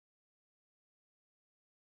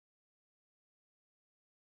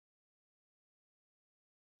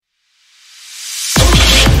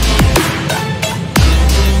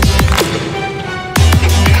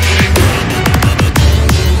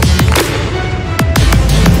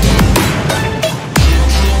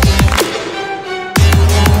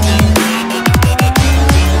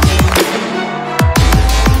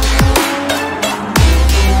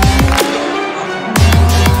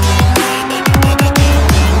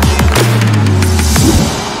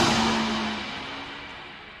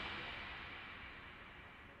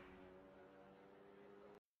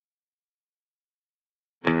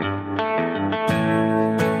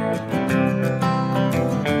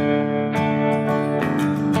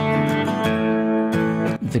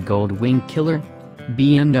The Gold Wing Killer?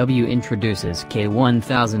 BMW introduces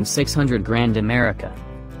K1600 Grand America.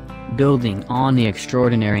 Building on the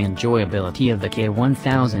extraordinary enjoyability of the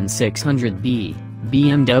K1600B,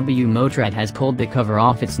 BMW Motorrad has pulled the cover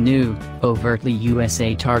off its new, overtly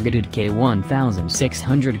USA-targeted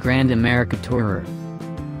K1600 Grand America Tourer.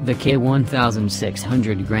 The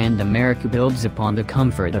K1600 Grand America builds upon the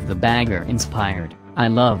comfort of the bagger-inspired "I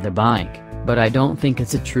love the bike, but I don't think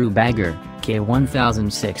it's a true bagger"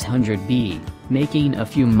 K1600B, making a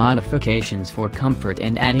few modifications for comfort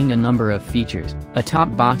and adding a number of features, a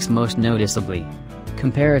top box most noticeably.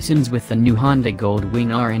 Comparisons with the new Honda Gold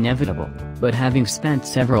Wing are inevitable, but having spent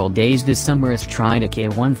several days this summer astride a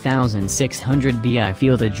K1600B, I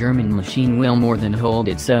feel the German machine will more than hold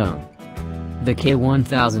its own. The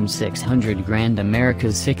K1600 Grand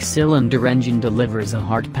America's 6-cylinder engine delivers a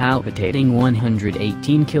heart-palpitating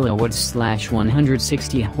 118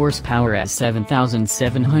 kilowatts/160 horsepower at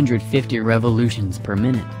 7,750 revolutions per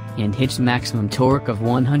minute, and hits maximum torque of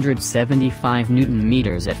 175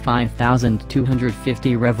 Nm at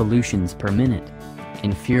 5,250 revolutions per minute.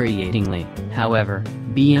 Infuriatingly, however,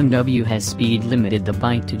 BMW has speed limited the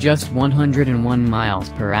bike to just 101 miles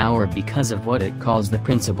per hour because of what it calls the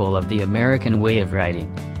principle of the American way of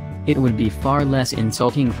riding. It would be far less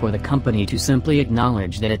insulting for the company to simply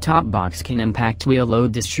acknowledge that a top box can impact wheel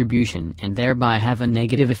load distribution and thereby have a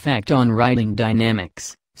negative effect on riding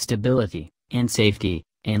dynamics, stability, and safety,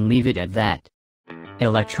 and leave it at that.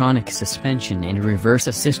 Electronic suspension and reverse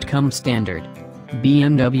assist come standard.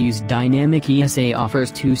 BMW's Dynamic ESA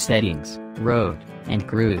offers two settings, Road and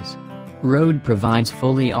Cruise. Road provides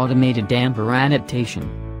fully automated damper adaptation.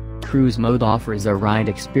 Cruise mode offers a ride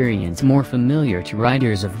experience more familiar to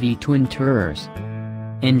riders of V-twin Tourers.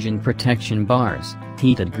 Engine protection bars,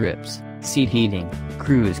 heated grips, seat heating,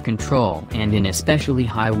 cruise control and an especially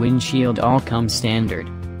high windshield all come standard.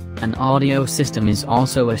 An audio system is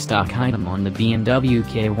also a stock item on the BMW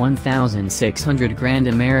K1600 Grand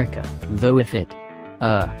America, though if it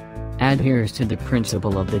adheres to the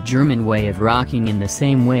principle of the German way of rocking in the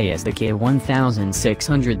same way as the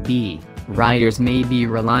K1600B, riders may be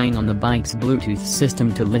relying on the bike's Bluetooth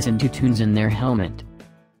system to listen to tunes in their helmet.